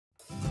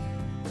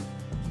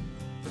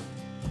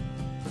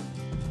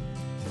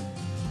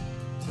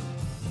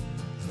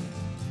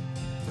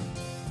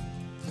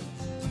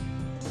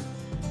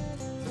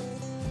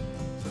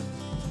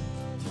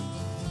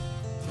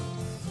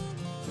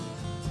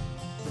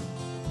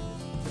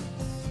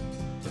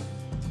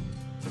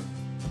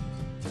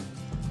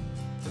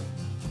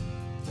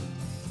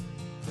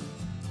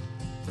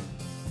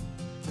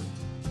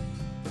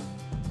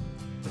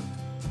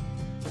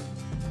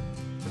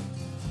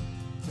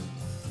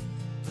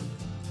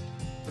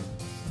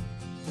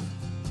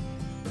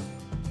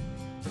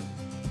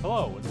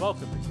Hello and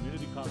welcome to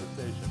Community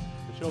Conversation,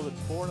 the show that's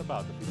for and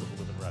about the people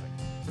who live in Reading.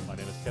 My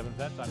name is Kevin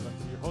Vent. I'm going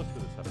to be your host for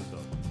this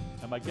episode.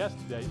 And my guest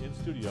today in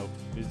studio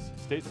is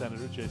State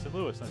Senator Jason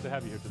Lewis. Nice to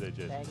have you here today,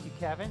 Jason. Thank you,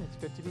 Kevin. It's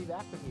good to be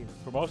back with you.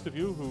 For most of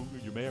you who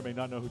you may or may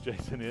not know who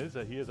Jason is,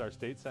 he is our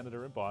state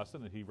senator in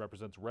Boston, and he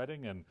represents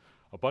Reading and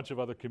a bunch of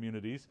other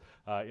communities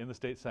in the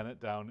state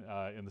Senate down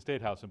in the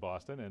State House in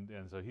Boston.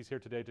 And so he's here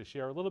today to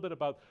share a little bit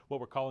about what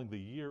we're calling the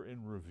year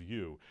in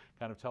review,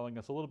 kind of telling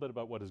us a little bit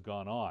about what has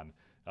gone on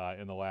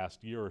in the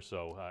last year or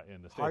so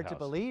in the State House. Hard to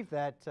believe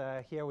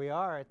that here we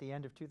are at the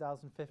end of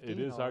 2015. It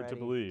is hard to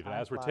believe. And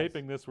as we're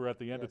taping this, we're at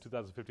the end of Yes.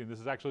 2015. This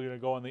is actually going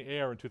to go on the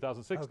air in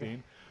 2016,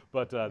 Okay.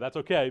 but that's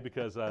okay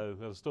because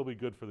it'll still be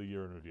good for the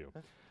year in review.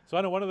 So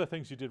I know one of the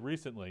things you did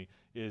recently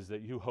is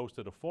that you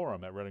hosted a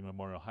forum at Reading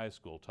Memorial High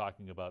School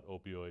talking about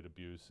opioid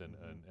abuse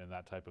and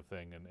that type of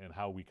thing and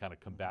how we kind of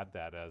combat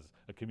that as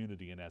a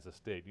community and as a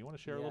state. You want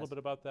to share a little Yes. bit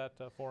about that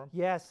forum?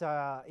 Yes,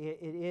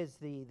 it is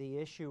the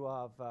issue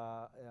of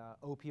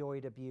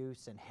opioid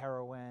abuse and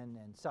heroin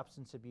and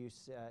substance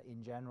abuse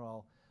in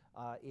general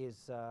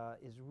is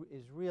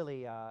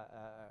really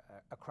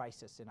a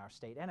crisis in our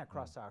state and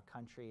across our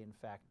country, in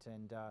fact.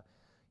 And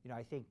you know,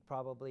 I think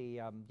probably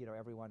you know,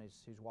 everyone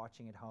who's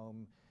watching at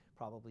home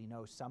probably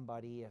knows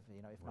somebody, if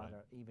Right.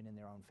 not even in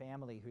their own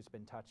family, who's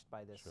been touched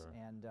by this. Sure.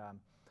 And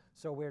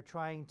so we're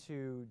trying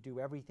to do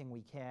everything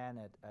we can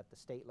at the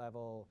state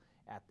level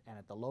and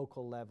at the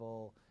local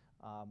level,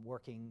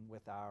 working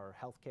with our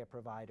healthcare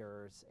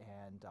providers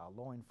and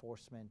law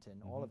enforcement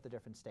and all of the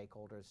different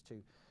stakeholders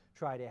to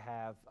try to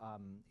have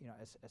you know,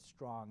 as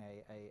strong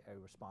a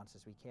response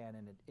as we can.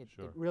 And it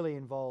Sure. really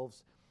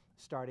involves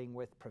starting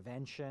with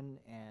prevention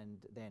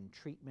and then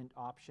treatment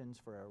options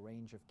for a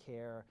range of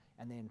care,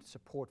 and then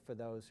support for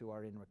those who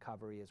are in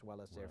recovery as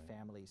well as their Right.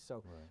 families.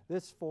 So Right.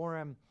 this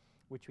forum,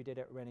 which we did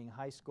at Reading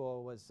High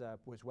School,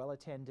 was well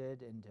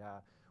attended, and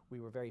we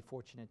were very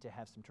fortunate to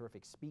have some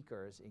terrific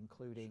speakers,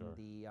 including Sure.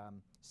 the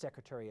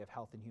Secretary of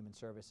Health and Human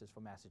Services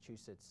for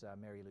Massachusetts,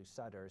 Mary Lou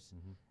Sudders,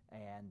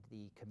 and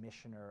the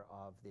Commissioner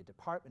of the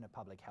Department of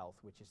Public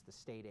Health, which is the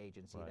state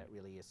agency Right. that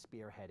really is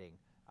spearheading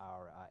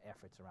our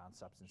efforts around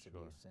substance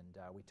Sure. abuse.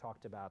 And we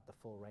talked about the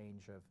full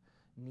range of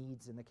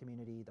needs in the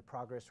community, the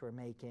progress we're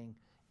making,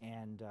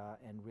 and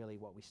really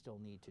what we still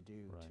need to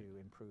do Right. to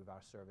improve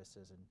our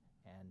services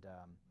and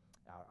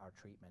our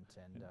treatment.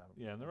 And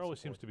Yeah, and there always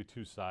seems to be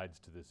two sides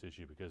to this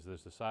issue because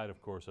there's the side,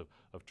 of course,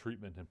 of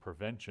treatment and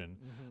prevention,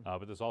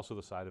 but there's also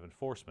the side of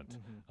enforcement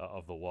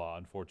of the law.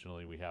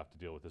 Unfortunately, we have to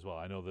deal with as well.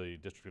 I know the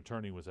district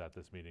attorney was at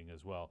this meeting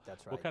as well.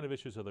 That's What right. kind of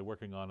issues are they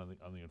working on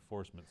the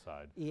enforcement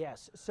side?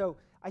 Yes, so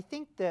I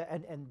think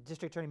and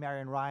District Attorney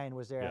Marion Ryan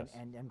was there, Yes.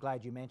 and I'm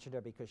glad you mentioned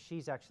her because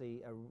she's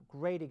actually a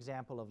great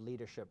example of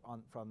leadership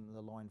from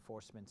the law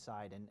enforcement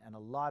side, and a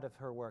lot of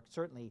her work,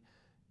 certainly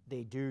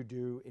they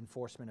do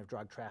enforcement of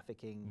drug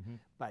trafficking,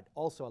 but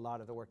also a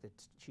lot of the work that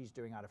she's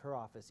doing out of her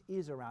office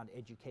is around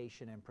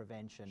education and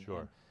prevention.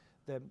 Sure.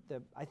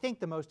 And I think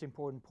the most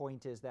important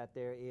point is that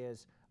there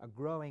is a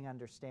growing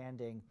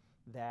understanding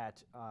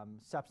that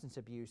substance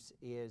abuse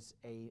is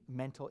a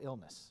mental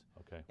illness.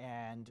 Okay.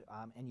 And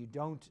you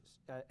don't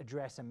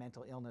address a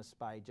mental illness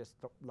by just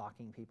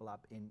locking people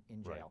up in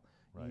Right, jail.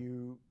 right.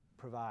 You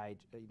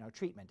provide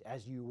treatment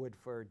as you would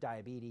for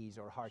diabetes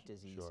or heart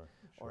disease Sure,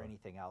 or sure.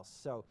 anything else.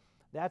 So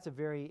that's a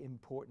very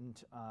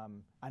important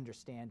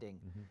understanding.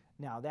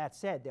 Now that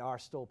said, there are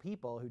still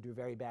people who do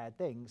very bad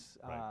things.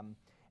 Right.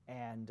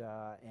 And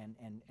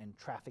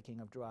trafficking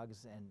of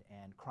drugs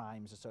and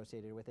crimes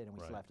associated with it, and we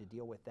Right. still have to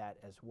deal with that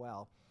as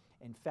well.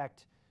 In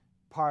fact,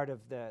 part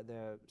of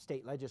the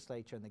state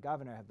legislature and the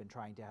governor have been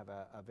trying to have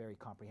a very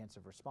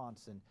comprehensive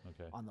response. And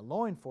Okay. on the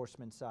law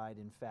enforcement side,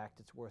 in fact,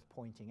 it's worth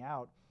pointing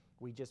out,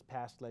 we just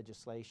passed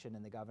legislation,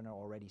 and the governor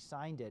already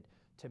signed it,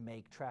 to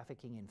make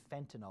trafficking in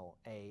fentanyl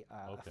a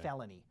Okay.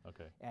 felony.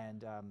 Okay.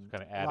 And Kind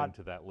of adding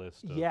to that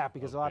list. yeah,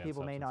 because a lot of banned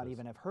people may not substances.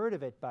 even have heard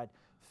of it, but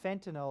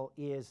fentanyl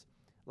is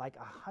like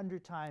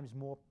 100 times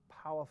more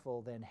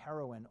powerful than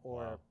heroin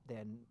or Wow.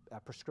 than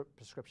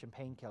prescription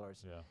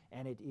painkillers. Yeah.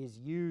 And it is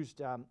used,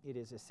 it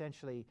is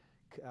essentially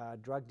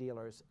drug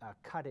dealers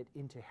cut it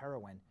into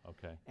heroin.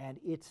 Okay. And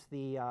it's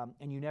the,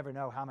 and you never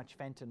know how much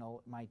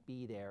fentanyl might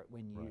be there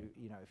when you, Right.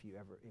 you know,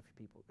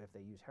 if they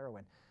use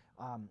heroin.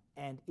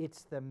 And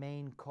it's the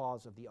main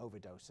cause of the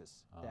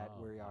overdoses that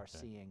we are okay.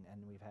 seeing,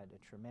 and we've had a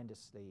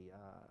tremendously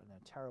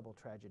terrible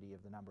tragedy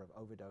of the number of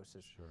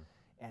overdoses, Sure.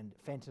 and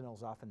fentanyl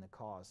is often the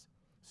cause.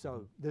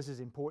 So this is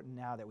important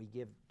now that we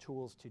give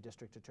tools to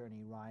District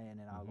Attorney Ryan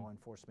and our law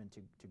enforcement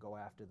to go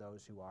after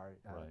those who are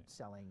Right.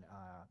 selling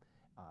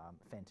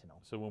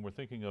fentanyl. So when we're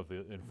thinking of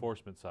the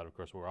enforcement side, of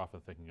course, we're often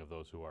thinking of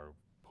those who are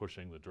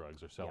pushing the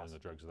drugs or selling Yes. the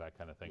drugs or that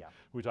kind of thing. Yeah.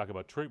 When we talk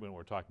about treatment,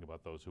 we're talking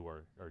about those who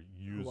are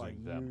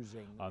using them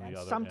on and the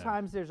other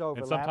sometimes end. there's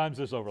overlap. And sometimes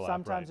there's overlap,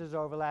 Sometimes right. there's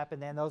overlap,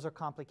 and then those are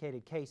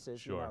complicated cases.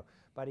 Sure. You know.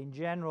 But in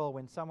general,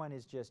 when someone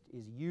is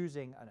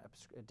using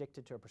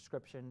addicted to a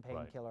prescription Right.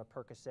 painkiller,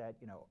 Percocet,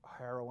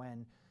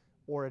 heroin,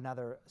 or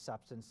another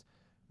substance,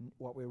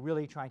 what we're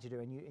really trying to do,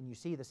 and you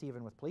see this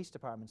even with police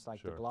departments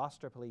like the Sure.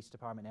 Gloucester Police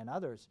Department and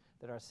others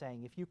that are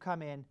saying, if you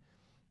come in,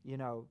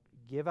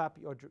 give up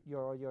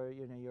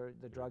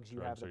the drugs you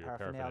have, drugs or the your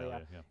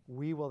paraphernalia, yeah.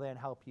 we will then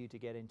help you to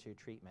get into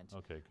treatment.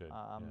 Okay, good.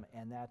 Yeah.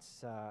 And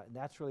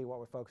that's really what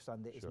we're focused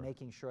on, is Sure.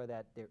 making sure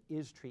that there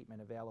is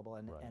treatment available.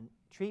 And, Right. and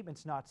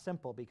treatment's not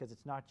simple, because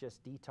it's not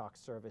just detox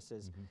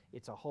services,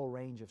 it's a whole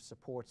range of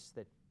supports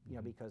that,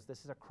 because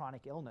this is a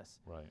chronic illness.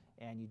 Right.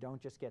 And you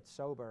don't just get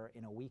sober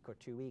in a week or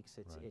 2 weeks.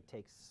 Right. It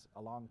takes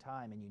a long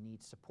time, and you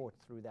need support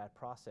through that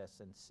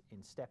process and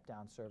in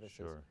step-down services.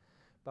 Sure.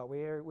 But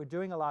we're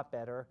doing a lot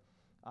better.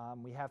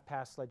 We have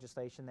passed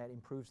legislation that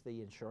improves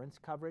the insurance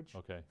coverage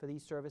Okay. for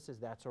these services.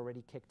 That's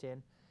already kicked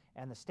in.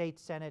 And the state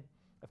Senate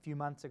a few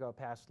months ago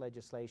passed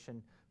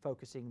legislation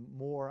focusing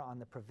more on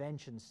the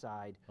prevention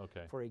side.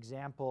 Okay. For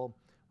example,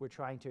 we're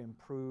trying to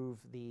improve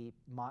the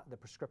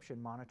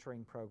prescription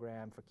monitoring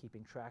program for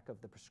keeping track of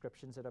the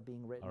prescriptions that are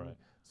being written, All right.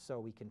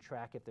 so we can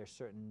track if there's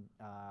certain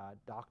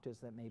doctors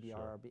that maybe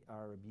Sure.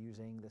 are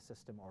abusing the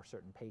system, or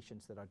certain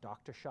patients that are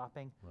doctor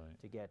shopping Right.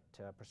 to get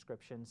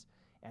prescriptions,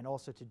 and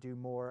also to do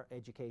more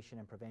education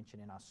and prevention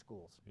in our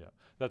schools. Yeah,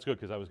 that's good,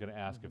 because I was going to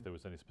ask if there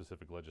was any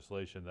specific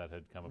legislation that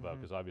had come about,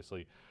 because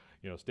obviously,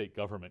 state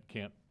government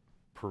can't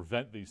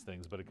prevent these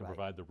things, but it can Right.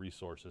 provide the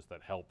resources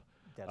that help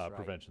That's right.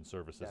 prevention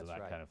services That's and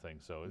that right. kind of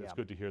thing. So it's Yeah.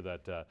 good to hear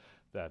that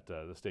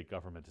the state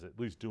government is at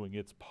least doing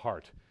its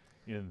part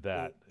in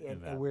that.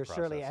 And we're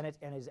certainly, process.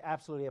 and it's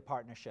absolutely a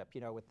partnership,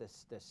 with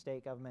the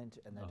state government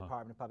and the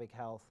Department of Public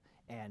Health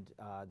and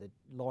the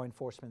law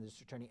enforcement, the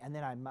district attorney, and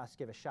then I must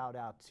give a shout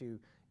out to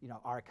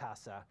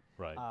ARCASA,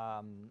 Right.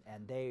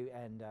 and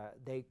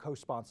they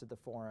co-sponsored the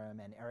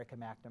forum, and Erica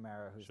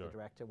McNamara, who's Sure. the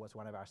director, was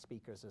one of our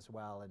speakers as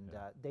well, and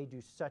Yeah. they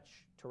do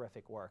such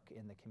terrific work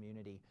in the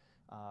community,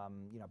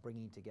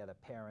 bringing together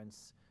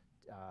parents,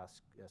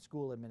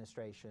 school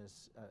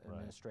administrators,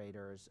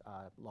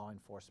 law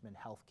enforcement,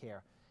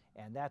 healthcare.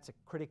 And that's a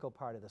critical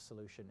part of the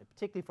solution,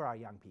 particularly for our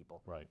young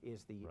people, Right,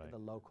 is the right.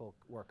 local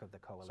work of the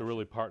coalition. So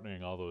really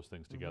partnering all those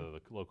things together,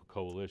 the local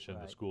coalition,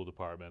 the Right. school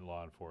department,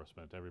 law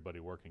enforcement, everybody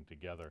working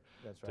together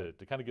That's to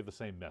right. kind of give the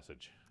same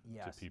message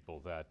Yes. to people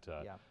that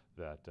Yeah.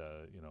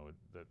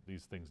 that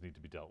these things need to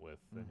be dealt with.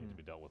 They need to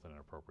be dealt with in an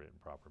appropriate and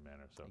proper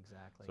manner. So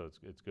Exactly. so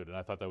it's good, and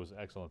I thought that was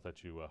excellent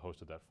that you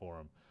hosted that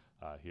forum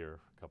here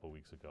a couple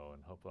weeks ago,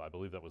 and hopefully I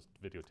believe that was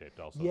videotaped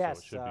also. Yes, so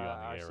it should be on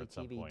the air at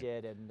some RCTV point.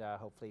 did, and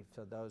hopefully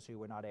for those who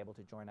were not able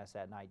to join us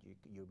that night,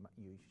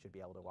 you should be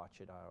able to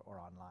watch it or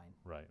online.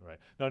 Right, right.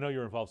 Now I know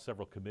you're involved in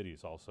several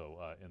committees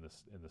also in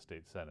the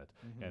state Senate,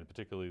 and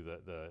particularly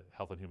the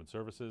Health and Human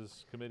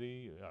Services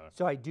Committee.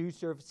 So I do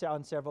serve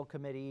on several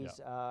committees,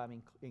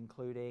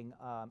 including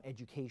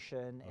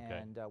education Okay.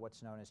 and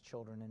what's known as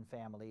children and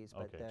families.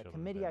 But Okay, the children and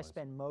committee I families.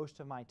 spend most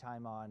of my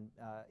time on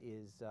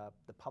is the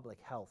public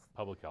health.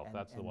 Public health.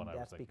 That's the one I was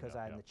That's thinking because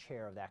of, I'm yeah. the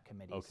chair of that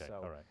committee. Okay, So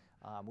all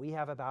right. we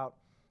have about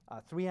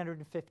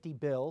 350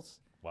 bills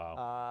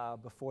Wow.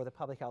 before the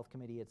Public Health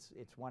Committee. It's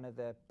one of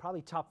the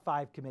probably top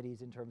 5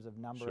 committees in terms of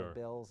number Sure, of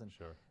bills, and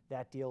sure.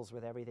 that deals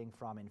with everything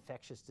from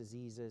infectious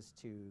diseases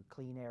to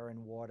clean air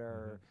and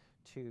water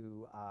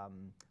to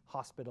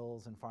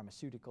hospitals and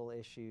pharmaceutical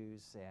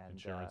issues and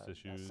Insurance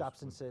issues.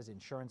 substances,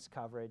 insurance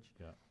coverage,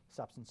 Yeah.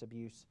 substance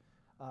abuse.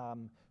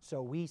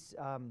 So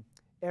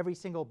every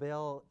single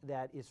bill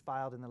that is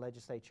filed in the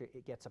legislature,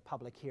 it gets a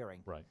public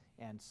hearing. Right.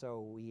 And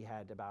so we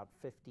had about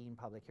 15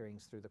 public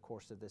hearings through the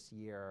course of this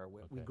year.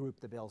 We Okay.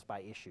 grouped the bills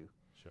by issue.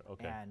 Sure.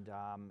 Okay. And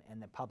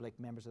the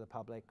members of the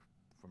public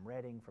from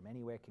Reading, from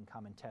anywhere, can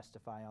come and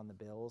testify on the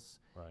bills,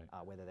 Right.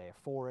 whether they are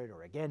for it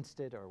or against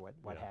it or what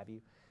Yeah. have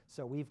you.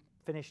 So we've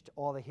finished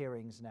all the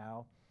hearings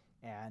now,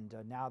 and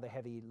now the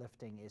heavy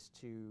lifting is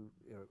to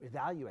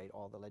evaluate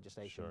all the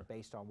legislation Sure.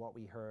 based on what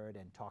we heard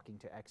and talking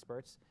to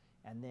experts.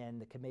 And then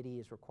the committee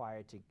is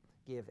required to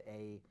give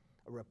a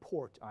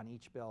report on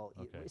each bill,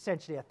 Okay.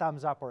 essentially a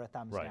thumbs up or a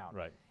thumbs Right, down.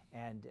 right.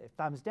 And if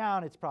thumbs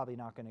down, it's probably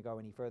not going to go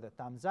any further.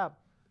 Thumbs up,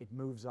 it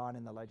moves on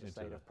in the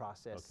legislative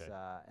process, okay.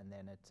 and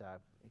then it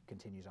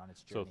continues on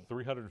its So journey.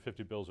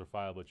 350 bills are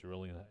filed, but you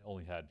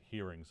only had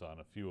hearings on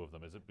a few of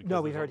them. Is it because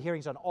No, we've there's heard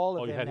hearings on all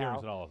of Oh, them you had now,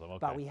 hearings on all of them. Okay.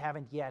 but we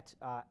haven't yet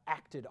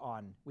acted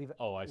on.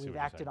 Oh, I see what We've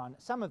you're acted saying. on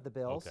some of the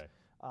bills, Okay.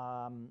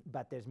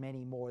 but there's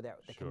many more that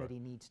the Sure. committee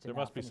needs to. There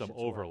now must be finish some its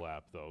work.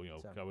 overlap, though.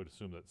 So- I would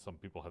assume that some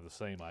people have the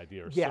same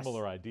idea or Yes,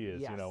 similar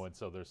ideas, yes. and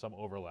so there's some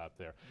overlap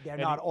there. They're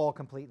Any- not all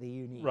completely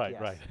unique. Right,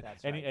 yes, right.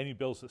 That's Any right. any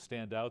bills that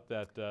stand out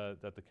that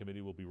that the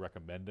committee will be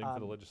recommending for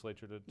the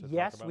legislature to talk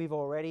Yes, about? we've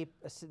already,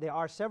 there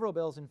are several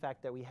bills, in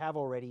fact, that we have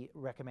already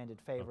recommended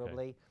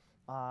favorably.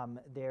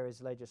 There is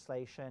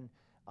legislation.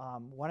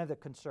 One of the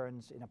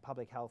concerns in a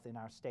public health in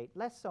our state,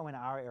 less so in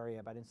our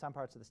area, but in some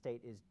parts of the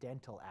state, is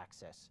dental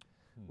access.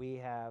 We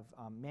have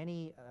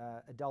many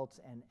adults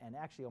and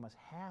actually almost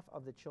half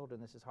of the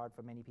children, this is hard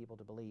for many people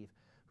to believe,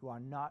 who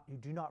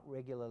do not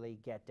regularly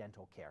get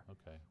dental care.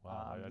 Okay,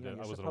 wow, I You're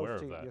wasn't aware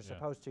of that. You're yeah.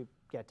 supposed to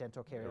get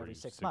dental care every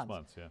 6 6 months.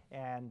 months, yeah.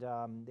 And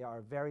there are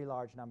a very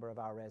large number of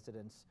our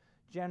residents,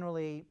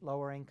 generally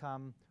lower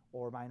income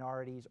or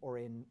minorities or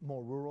in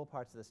more rural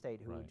parts of the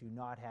state who Right. do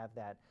not have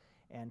that.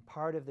 And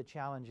part of the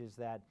challenge is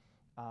that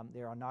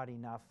there are not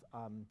enough,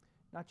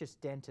 not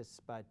just dentists,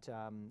 but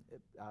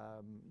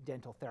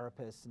dental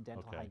therapists and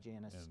dental Okay.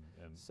 hygienists.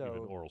 And So-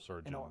 even oral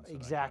surgeons. and that kind of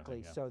Exactly.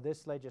 thing, yeah. So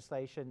this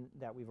legislation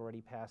that we've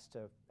already passed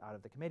out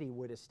of the committee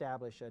would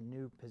establish a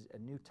new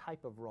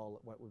type of role,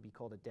 what would be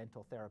called a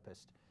dental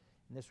therapist.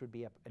 And this would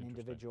be an Interesting.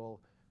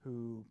 individual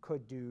who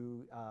could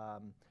do,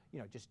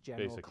 just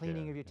general Basic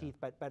cleaning care, of your yeah. teeth,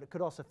 but it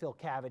could also fill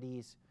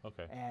cavities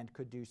Okay. and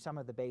could do some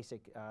of the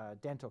basic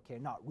dental care,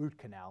 not root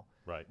canal,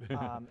 Right.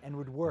 and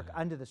would work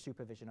under the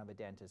supervision of a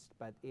dentist.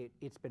 But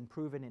it's been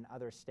proven in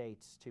other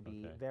states to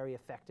be Okay. very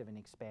effective in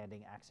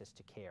expanding access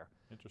to care.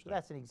 So Interesting.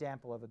 that's an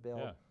example of a bill.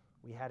 Yeah.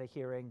 We had a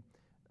hearing.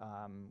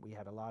 We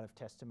had a lot of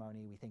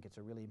testimony. We think it's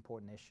a really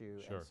important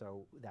issue, Sure. and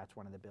so that's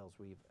one of the bills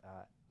we've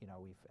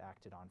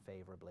acted on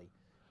favorably.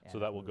 So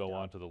and that will moved go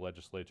up. on to the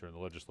legislature, and the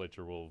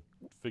legislature will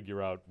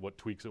figure out what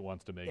tweaks it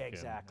wants to make.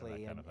 Exactly,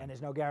 and that kind of thing. and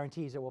there's no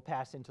guarantees it will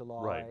pass into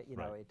law. Right, You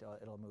know, right.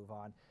 it'll move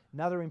on.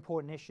 Another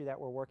important issue that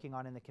we're working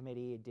on in the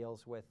committee, it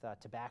deals with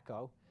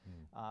tobacco.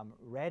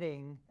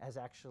 Reading has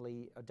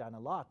actually done a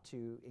lot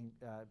to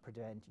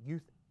prevent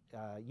use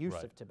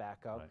Right, of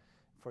tobacco. right.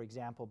 For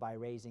example, by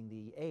raising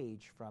the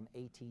age from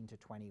 18 to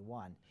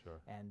 21. Sure.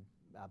 And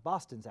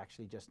Boston's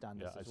actually just done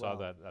Yeah, this I as saw well.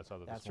 that. I saw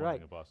that That's this morning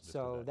right. in Boston. just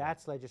So did that, yeah.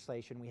 that's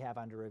legislation we have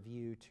under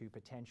review to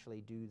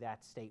potentially do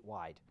that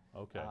statewide.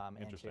 Okay, And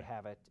interesting. to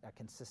have a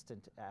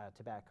consistent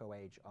tobacco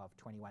age of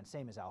 21,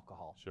 same as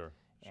alcohol. Sure.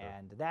 Sure.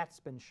 And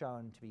that's been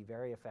shown to be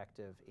very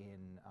effective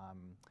in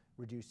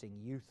reducing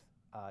youth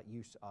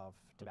use of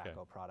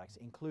tobacco products,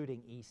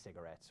 including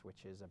e-cigarettes,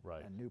 which is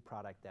Right. a new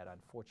product that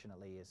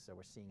unfortunately is,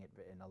 we're seeing it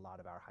in a lot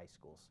of our high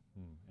schools.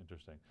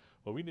 Interesting.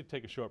 Well, we need to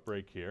take a short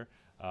break here,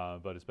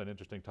 but it's been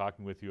interesting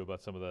talking with you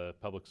about some of the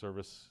public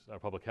service,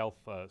 public health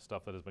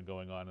stuff that has been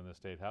going on in the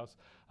State House.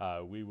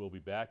 We will be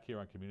back here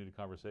on Community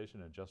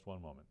Conversation in just one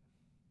moment.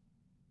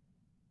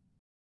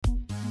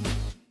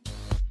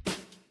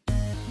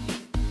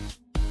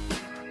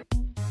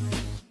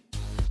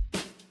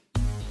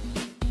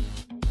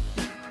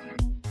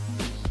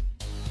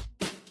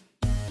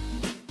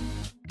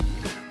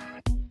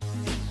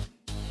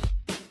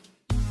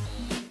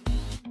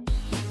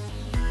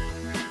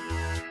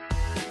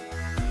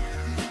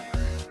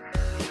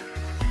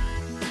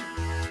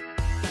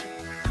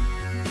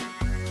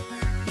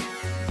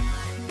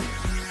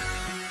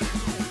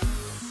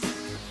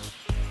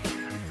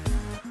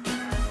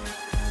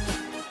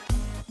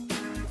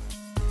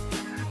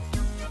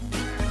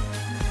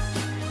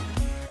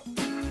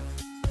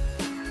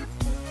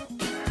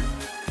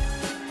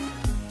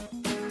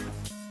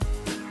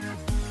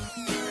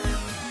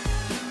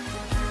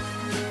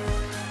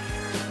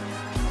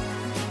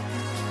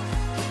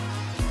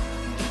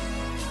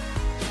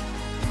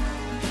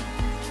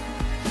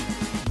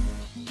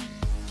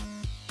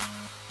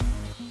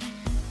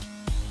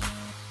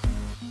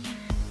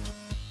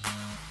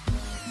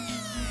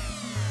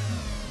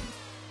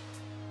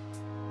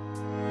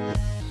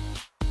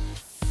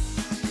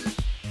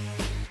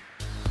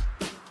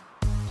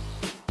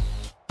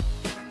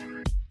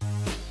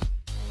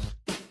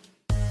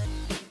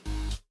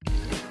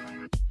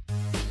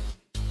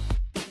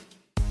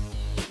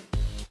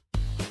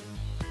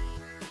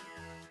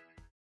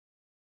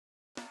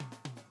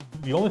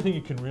 The only thing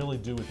you can really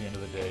do at the end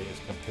of the day is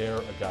compare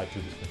a guy to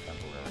his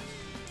contemporaries.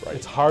 Right.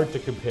 It's hard to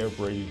compare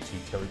Brady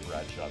to Terry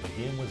Bradshaw. The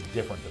game was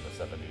different in the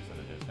 70s than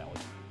it is now.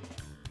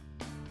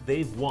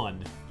 They've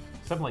won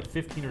something like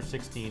 15 or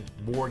 16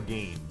 more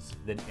games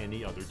than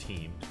any other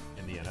team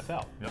in the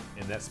NFL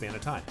in that span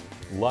of time.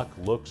 Luck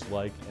looks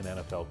like an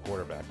NFL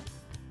quarterback.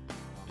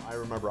 I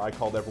remember I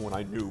called everyone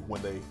I knew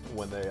when they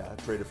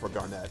traded for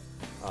Garnett.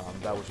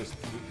 That was just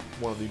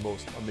one of the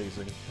most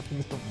amazing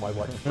of my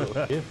life.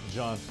 Really. If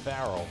John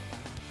Farrell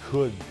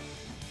could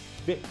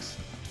fix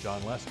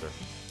John Lester,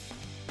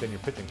 then your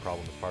pitching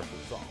problem is partially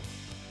solved.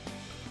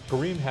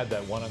 Kareem had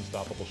that one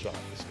unstoppable shot,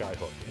 the sky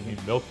hook, and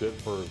he milked it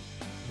for,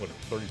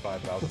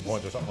 35,000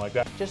 points or something like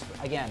that. Just,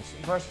 again,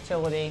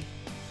 versatility,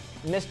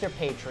 Mr.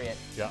 Patriot.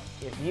 Yeah.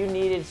 If you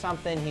needed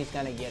something, he's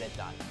going to get it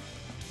done.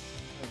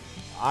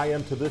 I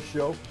am to this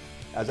show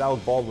as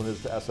Alec Baldwin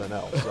is to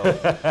SNL.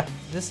 So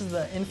This is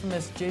the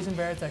infamous Jason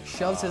Varitek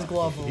shoves his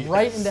glove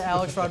right into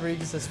Alex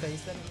Rodriguez's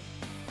face.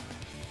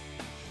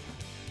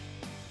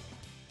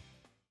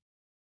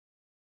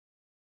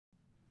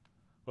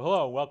 Well,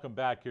 hello, and welcome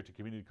back here to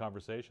Community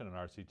Conversation on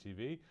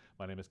RCTV.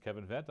 My name is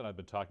Kevin Vent, and I've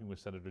been talking with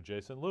Senator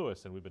Jason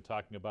Lewis, and we've been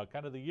talking about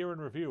kind of the year in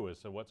review as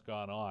to what's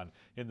gone on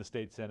in the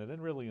state Senate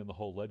and really in the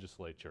whole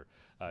legislature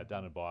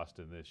down in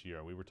Boston this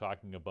year. We were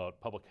talking about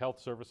public health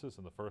services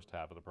in the first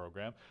half of the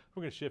program.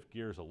 We're going to shift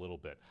gears a little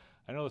bit.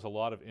 I know there's a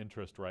lot of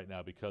interest right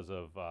now because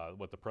of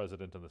what the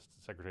President and the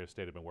Secretary of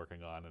State have been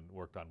working on and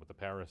worked on with the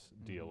Paris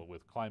deal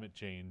with climate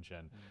change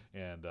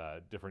and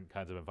different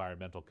kinds of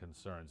environmental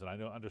concerns. And I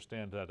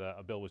understand that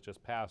a bill was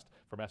just passed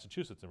for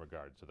Massachusetts in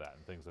regard to that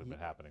and things that have been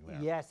happening there.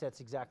 Yes, that's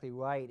exactly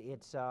right.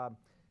 It's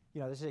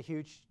this is a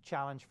huge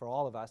challenge for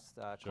all of us,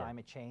 Sure.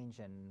 climate change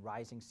and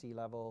rising sea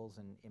levels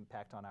and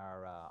impact on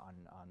our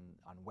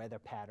on weather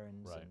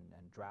patterns Right.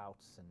 and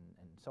droughts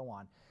and so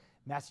on.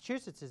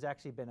 Massachusetts has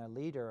actually been a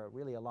leader,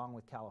 really along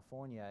with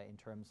California, in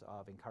terms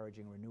of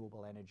encouraging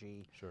renewable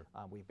energy. Sure.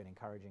 We've been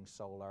encouraging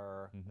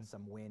solar,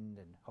 some wind,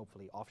 and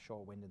hopefully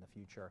offshore wind in the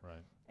future.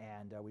 Right.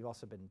 And we've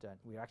also been,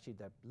 we're actually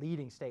the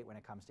leading state when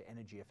it comes to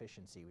energy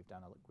efficiency. We've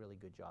done a really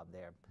good job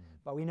there.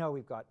 But we know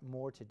we've got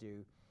more to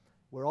do.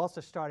 We're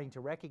also starting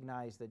to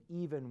recognize that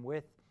even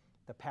with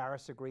the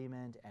Paris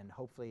Agreement, and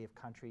hopefully if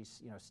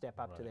countries step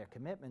up to Right. their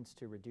commitments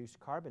to reduce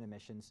carbon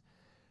emissions,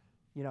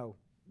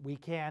 we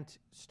can't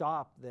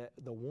stop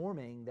the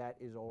warming that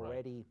is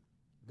already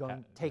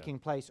taking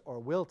place or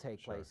will take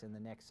Sure. place in the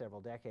next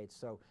several decades.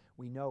 So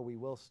we know we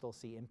will still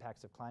see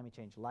impacts of climate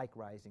change like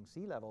rising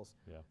sea levels.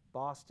 Yeah.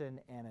 Boston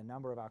and a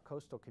number of our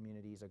coastal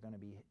communities are going to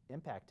be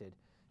impacted,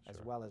 as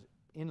Sure. well as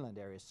inland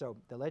areas. So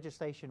the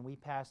legislation we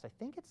passed, I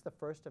think it's the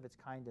first of its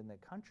kind in the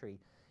country.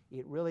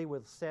 It really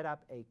will set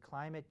up a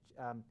climate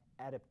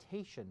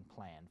adaptation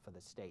plan for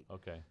the state.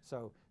 Okay.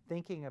 So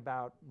thinking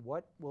about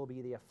what will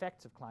be the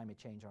effects of climate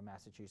change on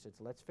Massachusetts,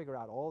 let's figure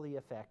out all the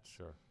effects.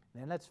 Sure.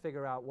 Then let's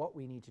figure out what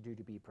we need to do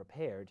to be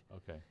prepared.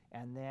 Okay.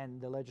 And then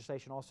the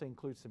legislation also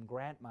includes some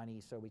grant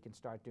money so we can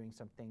start doing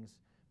some things,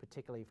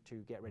 particularly to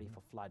get ready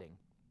for flooding.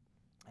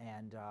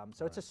 And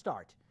so it's a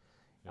start.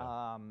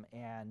 Yeah.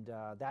 And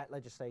that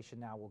legislation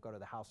now will go to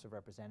the House of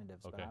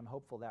Representatives. But Okay. I'm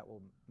hopeful that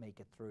will make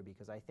it through,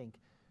 because I think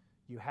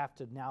you have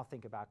to now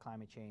think about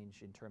climate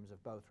change in terms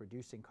of both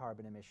reducing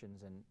carbon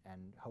emissions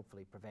and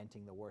hopefully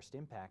preventing the worst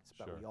impacts,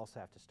 but Sure. we also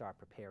have to start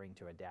preparing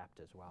to adapt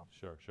as well.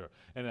 Sure, sure.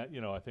 And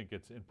I think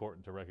it's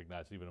important to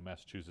recognize, even in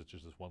Massachusetts,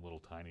 there's this one little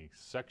tiny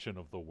section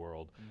of the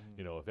world.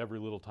 If every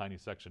little tiny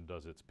section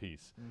does its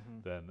piece,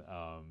 then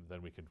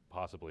we can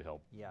possibly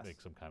help Yes.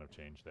 make some kind of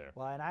change there.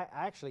 Well, and I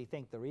actually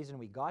think the reason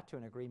we got to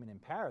an agreement in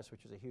Paris,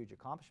 which was a huge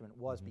accomplishment,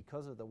 was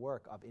because of the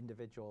work of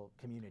individual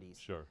communities.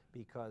 Sure.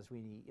 Because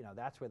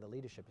that's where the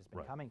leadership has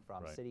been Right, coming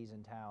from, right. cities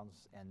and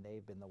towns, and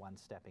they've been the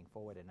ones stepping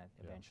forward, and it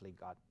eventually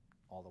got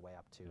all the way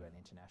up to an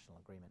international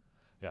agreement.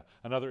 Yeah.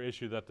 Another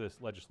issue that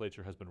this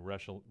legislature has been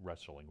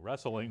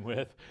wrestling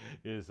with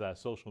is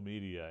social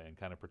media and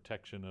kind of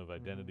protection of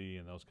identity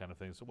and those kind of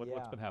things. So what's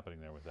Yeah. been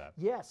happening there with that?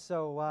 Yes,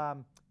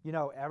 so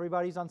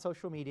everybody's on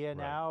social media Right.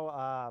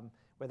 now,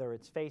 whether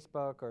it's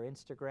Facebook or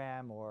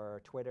Instagram or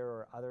Twitter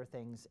or other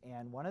things.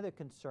 And one of the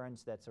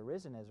concerns that's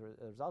arisen as a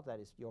result of that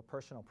is your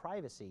personal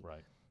privacy.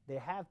 Right. There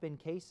have been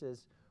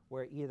cases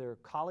where either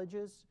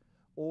colleges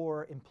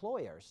or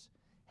employers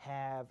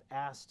have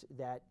asked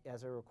that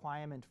as a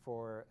requirement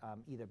for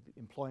either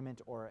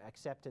employment or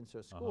acceptance to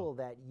a school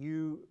that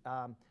you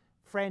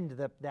friend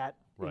that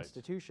Right,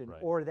 institution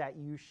right. or that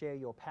you share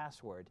your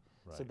password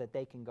so Right. that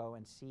they can go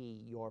and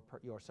see your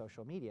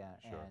social media.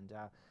 Sure. And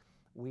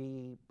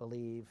we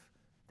believe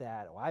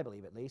that, or I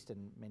believe at least,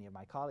 and many of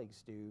my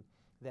colleagues do,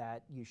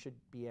 that you should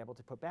be able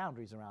to put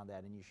boundaries around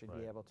that, and you should Right.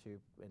 be able to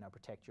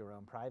protect your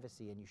own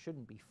privacy, and you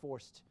shouldn't be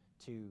forced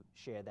to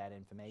share that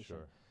information.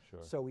 Sure,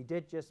 sure. So we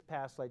did just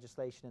pass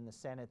legislation in the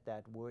Senate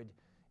that would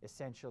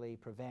essentially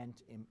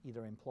prevent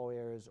either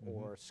employers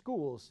or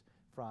schools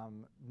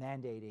from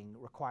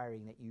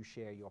requiring that you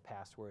share your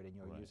password and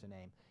your Right.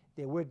 username.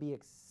 There would be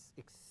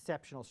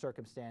exceptional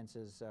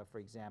circumstances, for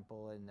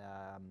example, in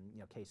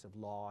case of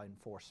law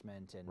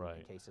enforcement and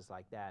Right. cases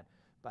like that.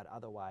 But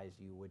otherwise,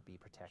 you would be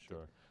protected.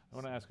 Sure. I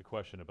want to ask a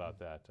question about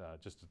that,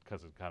 just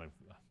because it kind of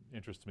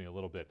interests me a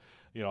little bit.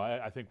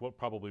 I think what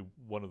probably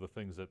one of the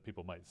things that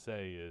people might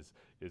say is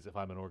if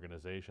I'm an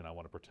organization, I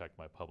want to protect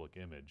my public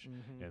image.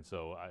 And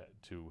so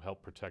to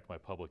help protect my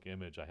public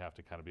image, I have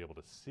to kind of be able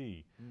to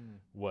see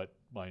what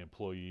my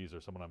employees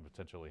or someone I'm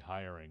potentially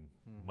hiring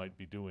might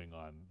be doing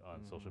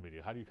on social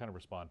media. How do you kind of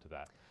respond to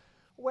that?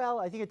 Well,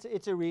 I think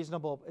it's a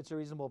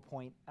reasonable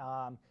point.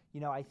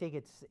 I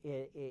think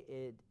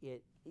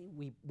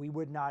we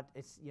would not,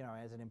 as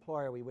an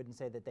employer, we wouldn't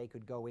say that they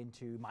could go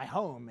into my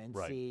home and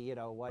Right. see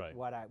Right.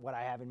 what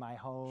I have in my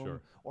home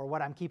Sure. or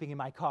what I'm keeping in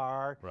my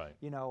car, Right.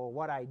 or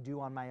what I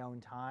do on my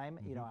own time,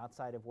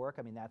 outside of work.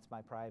 I mean, that's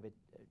my private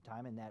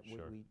time, and that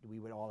Sure. we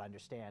would all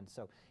understand.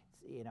 So,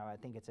 I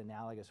think it's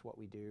analogous. What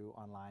we do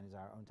online is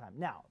our own time.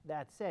 Now,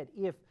 that said,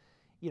 if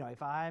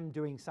I'm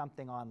doing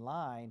something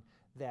online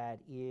that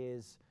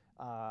is,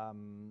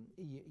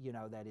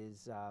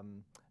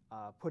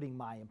 putting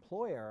my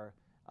employer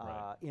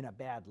Right. in a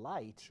bad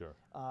light, Sure.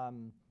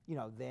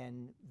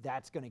 then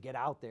that's going to get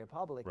out there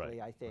publicly, Right,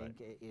 I think,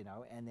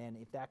 and then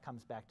if that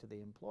comes back to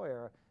the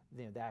employer,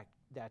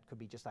 that could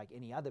be just like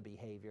any other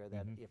behavior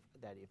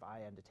that if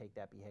I undertake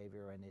that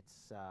behavior and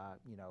it's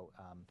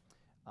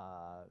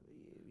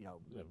you know,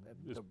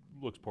 This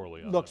looks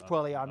poorly. looks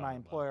poorly on my the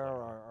employer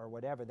employer. or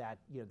whatever, that,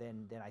 you know,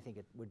 then I think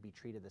it would be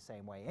treated the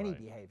same way any Right.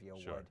 behavior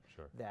Sure, would.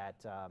 sure. That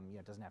you know,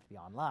 it doesn't have to be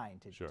online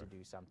to Sure.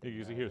 do something.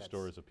 Because you hear that's-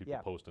 stories of people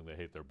yeah. posting they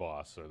hate their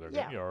boss, or they're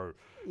Yeah. or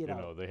You you know.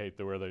 know they hate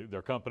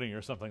their company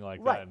or something like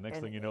Right, that. And next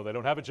and- thing you know, they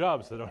don't have a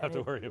job, so they don't have to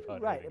and worry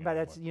about right, anything but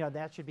anymore. it's, you know,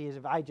 that should be as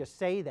if I just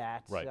say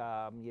that, Right.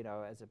 you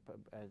know, as a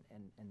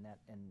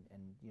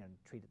and you know,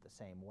 treat it the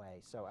same way.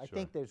 So I Sure.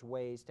 think there's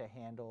ways to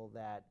handle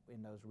that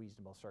in those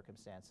reasonable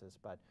circumstances.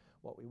 But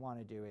what we want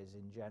to do is,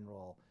 in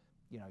general,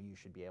 you know, you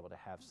should be able to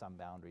have some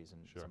boundaries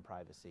and Sure. some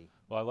privacy.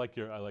 Well, I like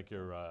your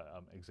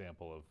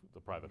example of the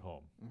private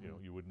home. You know,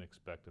 you wouldn't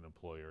expect an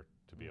employer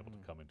to be able to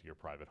come into your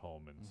private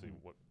home and see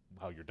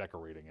how your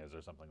decorating is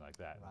or something like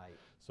that. Right.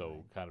 So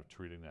right. kind of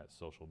treating that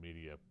social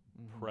media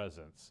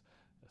presence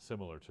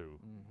similar to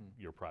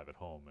your private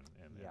home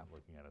and Yeah.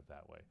 looking at it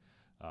that way.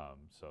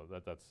 So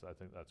I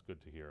think that's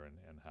good to hear,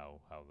 and how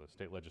the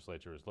state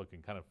legislature is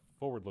looking, kind of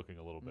forward looking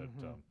a little bit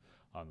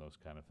on those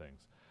kind of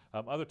things.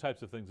 Other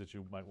types of things that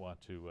you might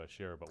want to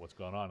share about what's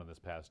gone on in this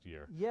past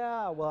year.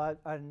 Yeah, well,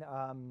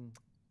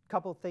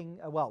 couple things.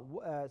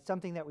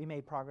 Something that we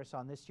made progress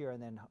on this year,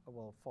 and then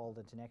will fold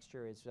into next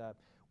year, is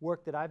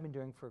work that I've been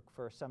doing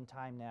for some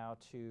time now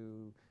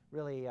to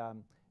really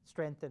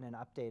strengthen and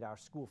update our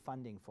school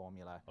funding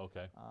formula.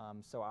 Okay.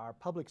 So our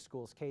public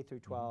schools, K through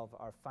 12,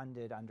 are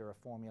funded under a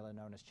formula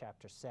known as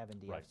Chapter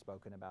 70. Right. I've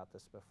spoken about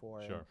this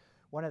before. Sure. And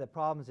one of the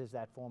problems is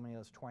that formula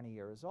is 20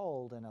 years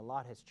old, and a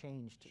lot has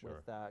changed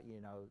Sure. with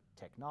you know,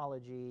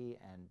 technology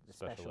and the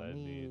Special ed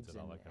needs and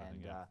all that kind of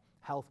thing, yeah.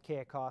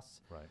 healthcare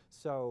costs. Right.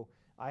 So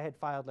I had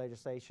filed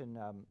legislation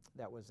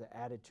that was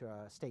added to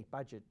a state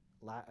budget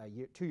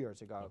 2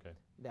 years ago Okay.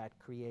 that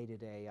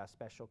created a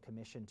special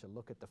commission to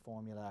look at the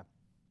formula,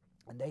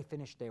 and they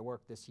finished their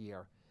work this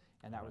year.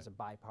 And that was a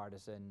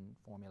bipartisan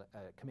formula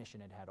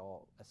commission. It had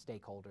all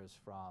stakeholders,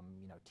 from,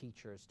 you know,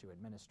 teachers to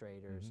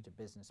administrators to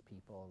business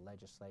people,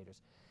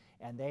 legislators,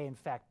 and they in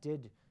fact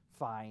did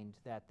find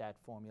that that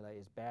formula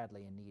is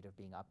badly in need of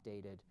being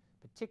updated,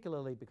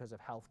 particularly because of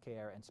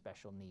healthcare and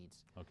special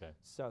needs. Okay.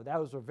 So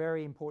those were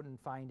very important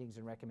findings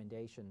and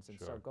recommendations. And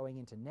so Sure. going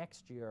into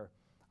next year,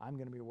 I'm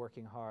going to be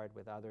working hard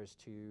with others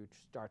to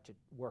start to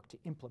work to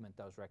implement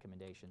those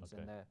recommendations.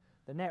 Okay. And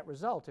the net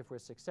result, if we're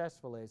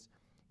successful, is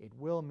it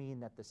will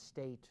mean that the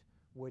state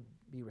would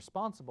be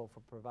responsible for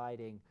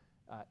providing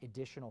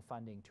additional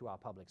funding to our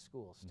public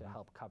schools to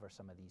help cover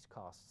some of these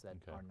costs that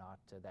Okay. are not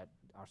that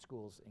our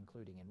schools,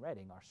 including in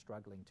Reading, are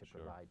struggling to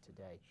Sure. provide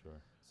today.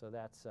 Sure. So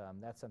that's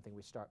something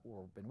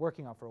we've been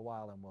working on for a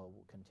while, and we'll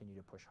continue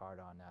to push hard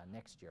on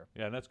next year.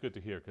 Yeah, and that's good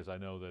to hear, because I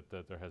know that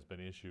there has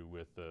been issue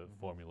with the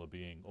formula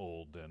being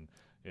old and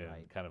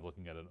Right. kind of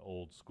looking at an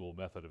old school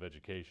method of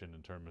education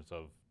in terms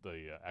of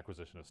the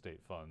acquisition of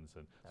state funds.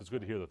 And so it's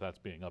good to hear that that's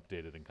being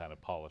updated and kind of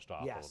polished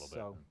off a Yes, little bit.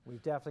 so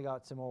we've definitely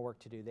got some more work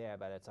to do there,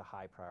 but it's a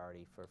high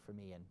priority for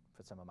me and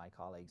for some of my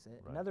colleagues.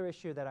 Another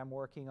issue that I'm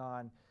working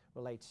on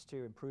relates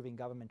to improving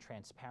government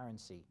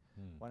transparency.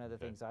 One of the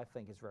okay. things I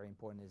think is very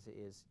important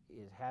is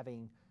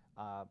having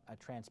a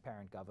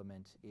transparent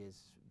government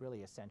is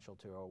really essential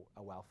to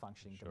a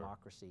well-functioning Sure.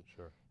 democracy.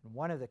 Sure. And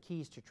one of the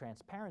keys to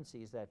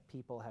transparency is that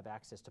people have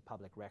access to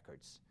public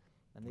records.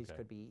 And these Okay.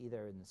 could be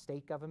either in the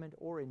state government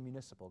or in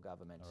municipal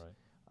government. All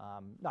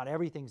right. Not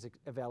everything's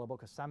available,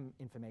 because some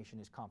information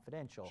is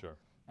confidential Sure.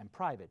 and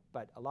private,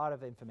 but a lot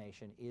of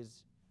information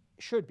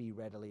should be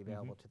readily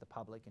available to the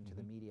public and to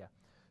the media.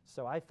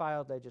 So I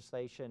filed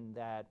legislation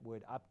that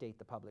would update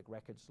the public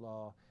records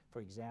law. For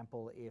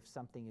example, if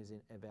something is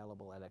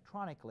available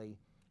electronically,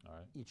 All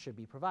right. it should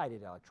be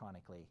provided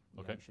electronically. You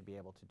know, Okay. you should be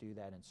able to do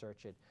that and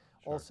search it.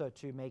 Sure. Also,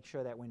 to make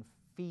sure that when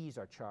fees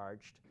are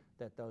charged,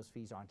 that those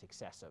fees aren't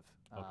excessive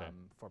Okay.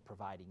 for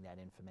providing that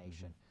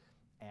information.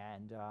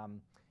 And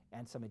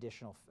some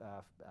additional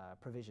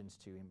provisions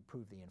to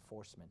improve the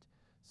enforcement.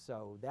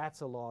 So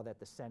that's a law that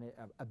the Senate,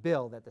 a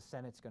bill that the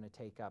Senate's going to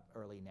take up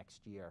early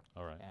next year.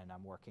 All right. And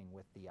I'm working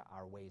with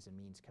our Ways and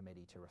Means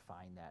Committee to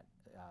refine that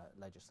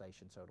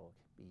legislation so it'll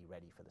be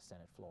ready for the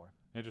Senate floor.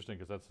 Interesting,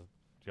 because that's, to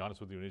be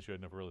honest with you, an issue I'd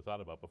never really thought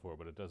about before,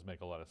 but it does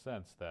make a lot of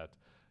sense that,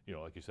 you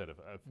know, like you said, if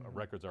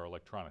records are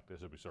electronic, they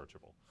should be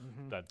searchable.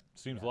 That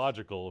seems Yes.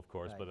 logical, of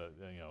course, Right.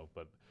 but you know,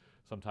 but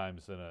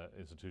sometimes in an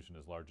institution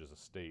as large as a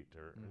state,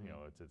 or you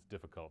know, it's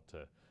difficult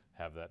to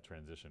have that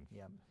transition.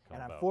 Yeah, come and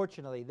about.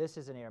 unfortunately, this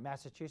is an area.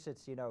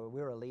 Massachusetts, you know,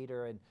 we're a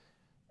leader in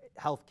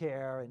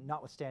healthcare, and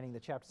notwithstanding the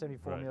Chapter 70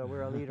 formula,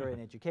 we're a leader in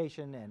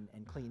education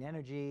and clean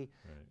energy.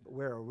 Right.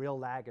 We're a real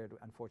laggard,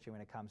 unfortunately,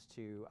 when it comes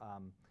to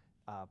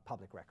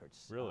public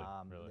records. Really?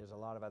 Really? There's a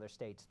lot of other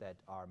states that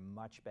are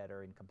much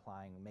better in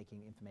complying,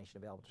 making information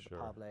available to Sure.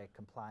 the public,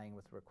 complying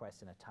with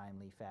requests in a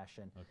timely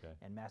fashion. Okay.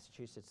 And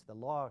Massachusetts, the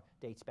law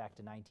dates back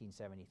to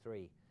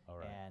 1973. All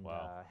right. And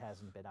Wow.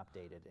 hasn't been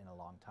updated in a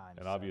long time.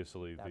 And so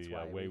obviously, that's the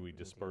why way we need to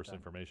get disperse done.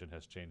 information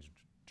has changed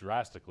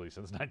drastically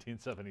since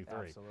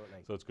 1973. Absolutely.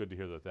 So it's good to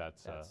hear that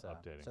that's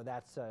updating. So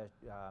that's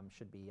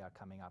should be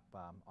coming up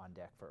on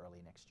deck for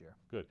early next year.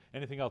 Good.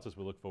 Anything else as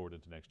we look forward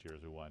into next year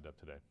as we wind up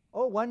today?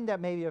 Oh, one that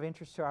may be of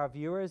interest to our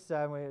viewers.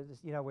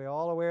 We're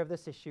all aware of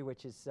this issue,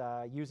 which is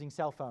using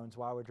cell phones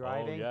while we're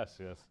driving. Oh, yes,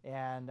 yes.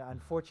 And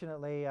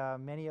unfortunately,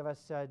 many of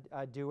us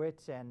do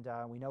it, and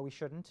we know we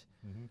shouldn't.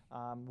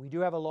 We do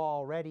have a law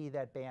already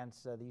that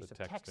bans the use of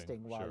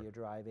texting while sure. you're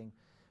driving.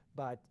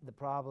 But the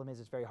problem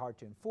is it's very hard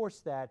to enforce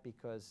that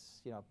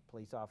because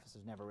police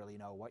officers never really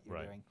know what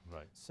you're doing.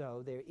 Right.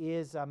 So there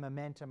is a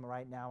momentum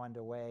right now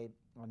underway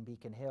on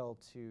Beacon Hill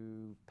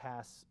to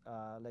pass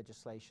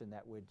legislation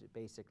that would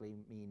basically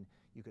mean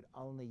you could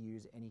only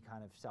use any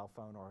kind of cell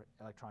phone or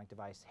electronic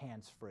device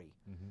hands-free.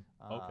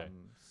 Okay.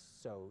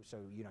 So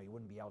you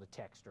wouldn't be able to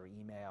text or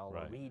email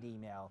Right. or read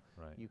email.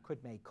 Right. You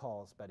could make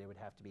calls, but it would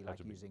have to be Have like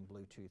to be- using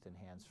Bluetooth and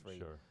hands-free.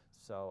 Sure.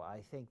 So I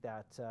think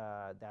that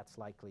that's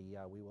likely,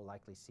 we will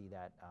likely see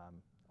that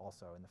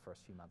also in the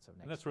first few months of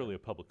next And that's year. really a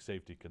public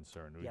safety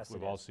concern. Yes,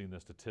 We've it all is. seen the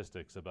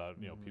statistics about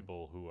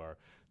people who are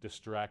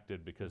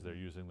distracted because they're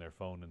using their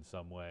phone in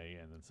some way,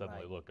 and then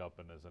suddenly Right. look up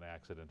and there's an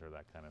accident or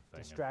that kind of thing.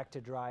 And-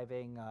 Distracted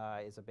driving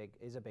is a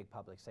big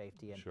public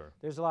safety, and Sure.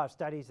 there's a lot of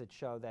studies that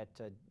show that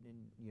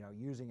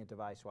using a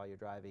device while you're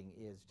driving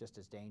is just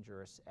as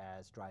dangerous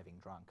as driving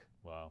drunk.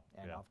 Wow.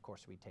 And yeah. of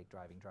course, we take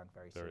driving drunk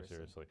very Very seriously.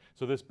 seriously.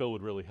 So this bill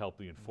would really help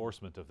the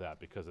enforcement of that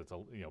because it's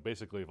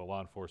basically if a law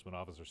enforcement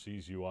officer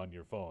sees you on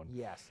your phone,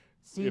 Yes,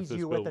 if sees this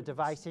you with bill a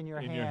device in your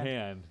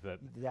hand. that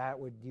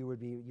You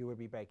would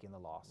be breaking the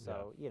law.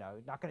 So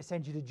not going to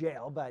send you to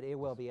jail, but it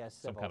will be a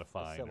Some civil, kind of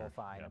fine a civil or-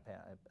 fine,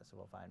 yeah. a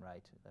civil fine,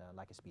 right?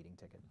 Like a speeding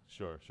ticket.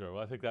 Sure. Well,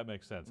 I think that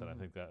makes sense, and I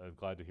think that I'm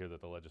glad to hear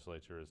that the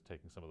legislature is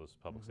taking some of those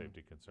public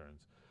safety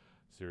concerns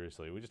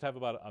seriously. We just have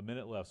about a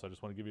minute left, so I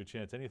just want to give you a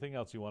chance. Anything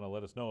else you want to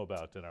let us know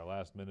about in our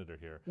last minute or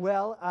here?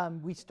 Well,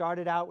 we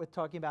started out with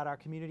talking about our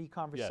community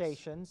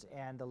conversations,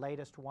 and the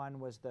latest one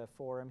was the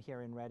forum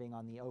here in Reading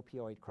on the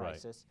opioid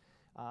crisis.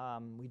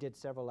 We did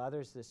several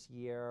others this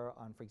year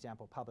on, for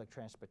example, public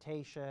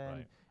transportation,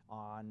 Right.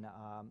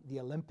 on the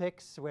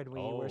Olympics, when we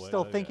Oh, were yeah,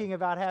 still yeah. thinking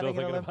about Still having an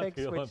thinking about Olympics,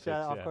 the which Olympics,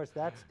 of yeah. course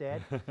that's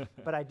dead.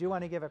 But I do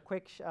want to give a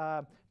quick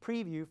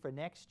preview for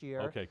next year.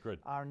 Okay, good.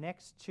 Our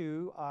next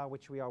two,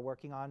 which we are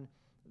working on,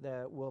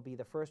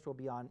 the first will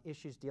be on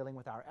issues dealing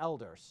with our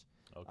elders.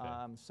 Okay.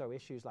 So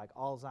issues like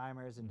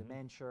Alzheimer's and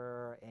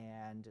dementia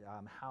and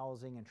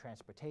housing and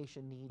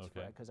transportation needs,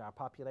 Okay. because our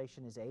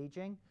population is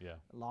aging, Yeah.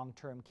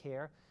 long-term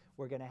care.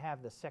 We're going to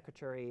have the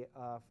Secretary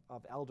of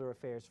Elder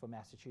Affairs for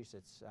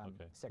Massachusetts, Okay,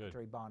 good.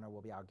 Secretary Bonner,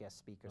 will be our guest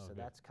speaker. So Okay.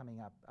 that's coming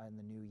up in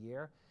the new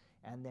year.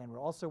 And then we're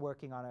also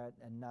working on a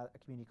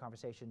community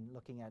conversation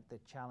looking at the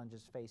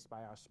challenges faced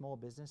by our small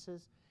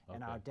businesses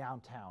and our Okay.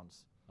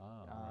 downtowns. Ah,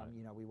 all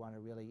right. We want to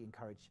really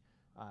encourage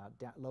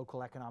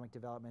local economic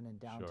development and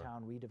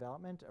downtown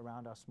redevelopment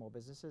around our small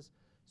businesses.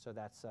 So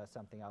that's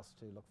something else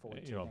to look forward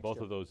to next both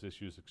year. of those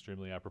issues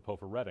extremely apropos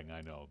for Reading,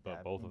 I know,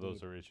 but both of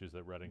those indeed. are issues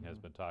that Reading has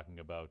been talking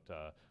about,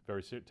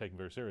 taking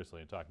very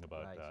seriously and talking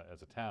about Right.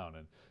 as a town,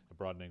 and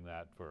broadening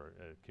that for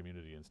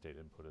community and state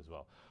input as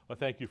well. Well,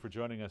 thank you for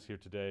joining us here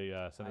today,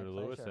 Senator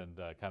Lewis, pleasure.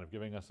 and kind of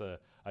giving us a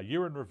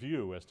year in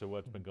review as to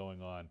what's been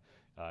going on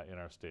in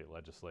our state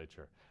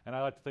legislature. And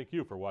I'd like to thank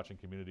you for watching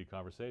Community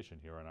Conversation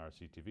here on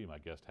RCTV. My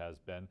guest has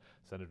been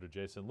Senator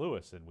Jason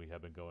Lewis, and we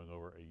have been going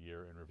over a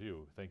year in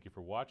review. Thank you for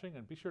watching,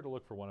 and be sure to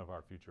look for one of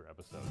our future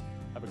episodes.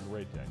 Have a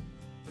great day.